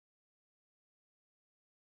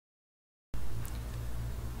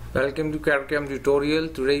Welcome to CAD/CAM tutorial.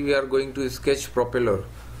 Today we are going to sketch propeller.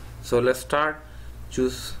 So let's start.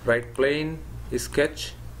 Choose right plane,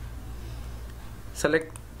 sketch,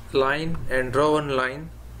 select line and draw one line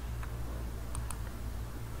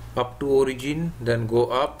up to origin, then go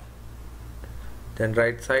up, then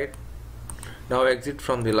right side. Now exit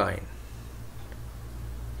from the line.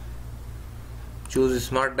 Choose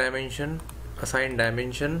smart dimension, assign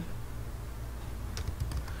dimension,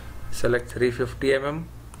 select 350 mm,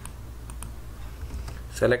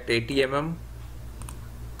 select 80 mm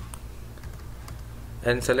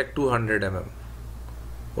and select 200 mm.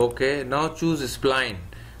 Okay, now choose spline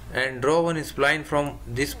and draw one spline from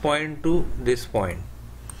this point to this point.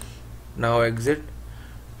 Now exit.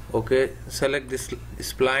 Okay, select this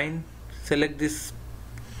spline, select this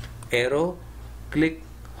arrow, click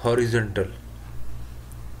horizontal.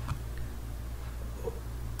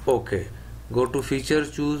 Okay, go to feature,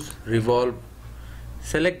 choose revolve,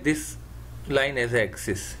 select this line as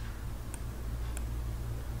axis,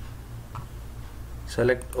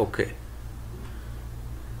 select OK.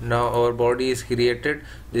 Now our body is created.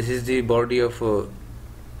 This is the body of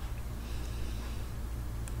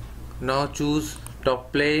now choose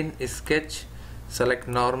top plane, sketch, select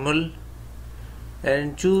normal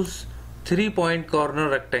and choose 3-point corner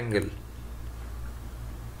rectangle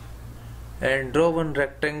and draw one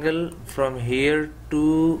rectangle from here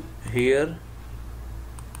to here.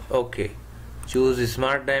 Okay, choose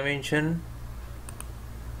smart dimension,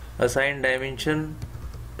 assign dimension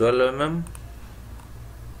 12 mm,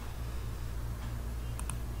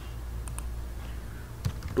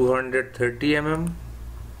 (230 mm)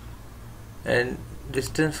 and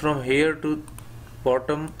distance from here to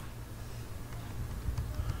bottom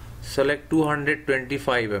select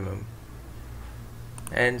 225 mm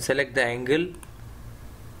and select the angle.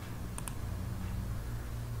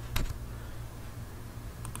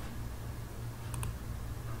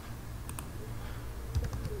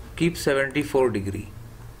 Keep 74 degree.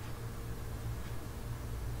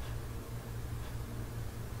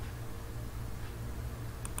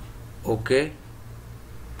 Okay.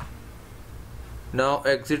 Now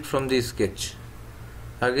exit from the sketch.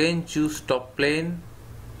 Again choose top plane,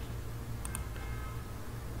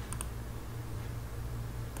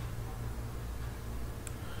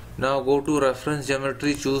 now go to reference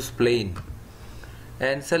geometry, choose plane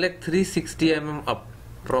and select 360 mm up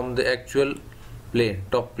from the actual plane,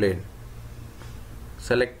 top plane.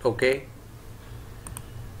 Select OK,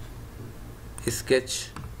 sketch,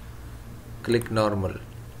 click normal.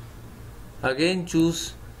 Again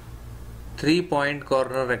choose 3-point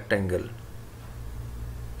corner rectangle.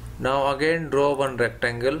 Now again draw one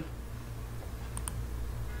rectangle,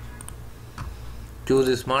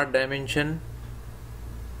 choose smart dimension,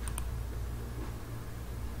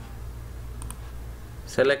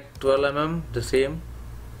 select 12 mm, the same,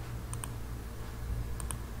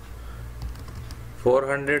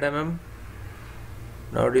 400 mm.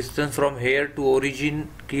 Now distance from here to origin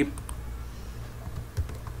keep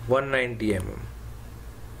 190 mm.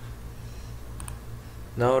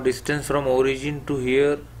 Now distance from origin to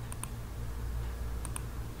here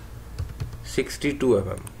 62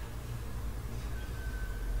 mm.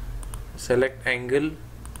 Select angle,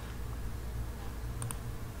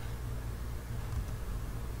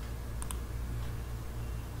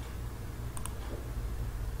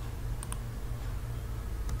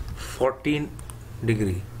 (14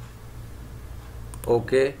 degree).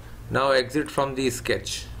 Okay, now exit from the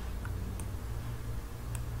sketch.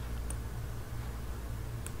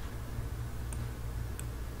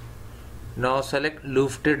 Now select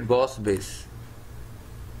lofted boss base.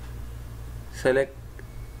 Select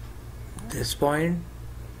this point.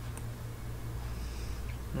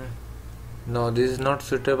 No, this is not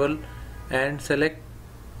suitable and select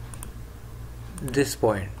this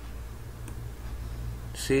point.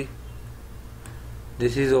 See,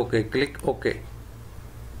 this is okay. Click OK.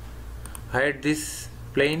 Hide this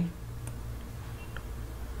plane.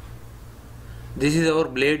 This is our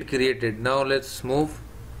blade created. Now let's move.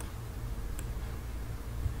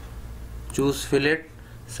 Choose fillet,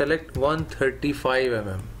 select 135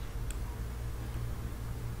 mm.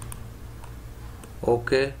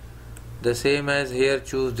 Okay, the same as here,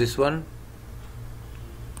 choose this one,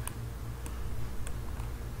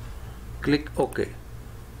 click OK.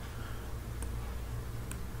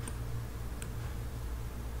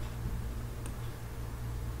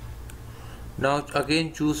 Now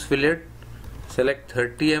again choose fillet, select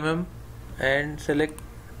 30 mm and select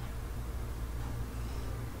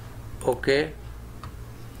OK.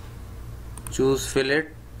 Choose fillet,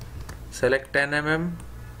 select 10 mm.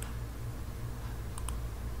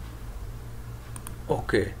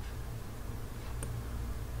 Okay.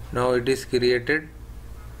 Now it is created.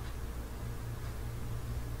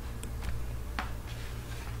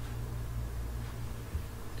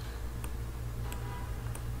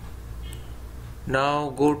 Now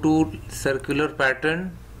go to circular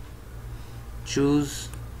pattern, choose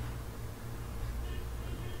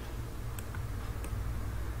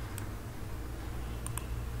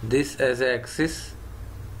this as an axis,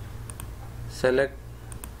 select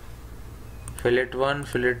fillet 1,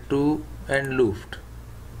 fillet 2 and luft.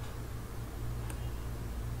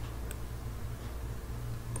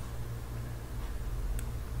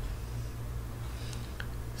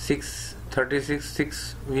 Six,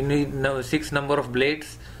 we need now 6 number of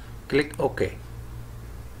blades. Click OK.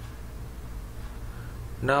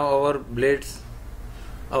 Now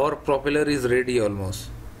our propeller is ready almost.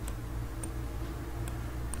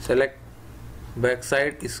 Select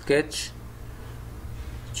backside, sketch,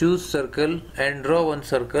 choose circle and draw one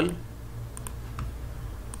circle,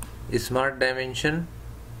 smart dimension,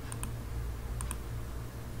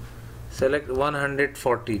 select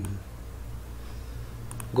 114.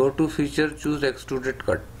 Go to feature, choose extruded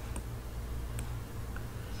cut,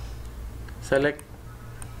 select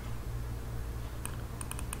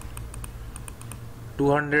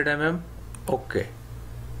 200 mm, OK.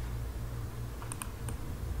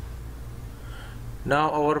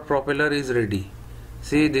 Now our propeller is ready.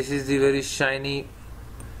 See, this is the very shiny,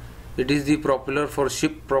 it is the propeller for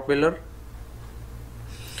ship propeller.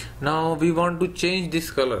 Now we want to change this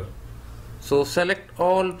color, so select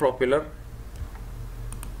all propeller,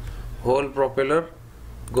 whole propeller,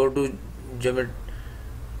 go to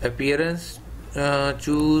appearance,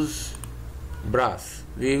 choose brass.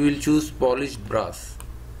 We will choose polished brass.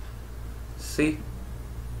 See,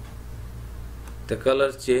 the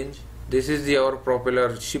colors change. This is our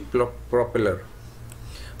propeller, ship propeller.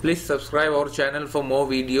 Please subscribe our channel for more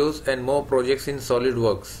videos and more projects in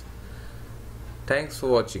SolidWorks. Thanks for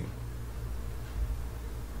watching.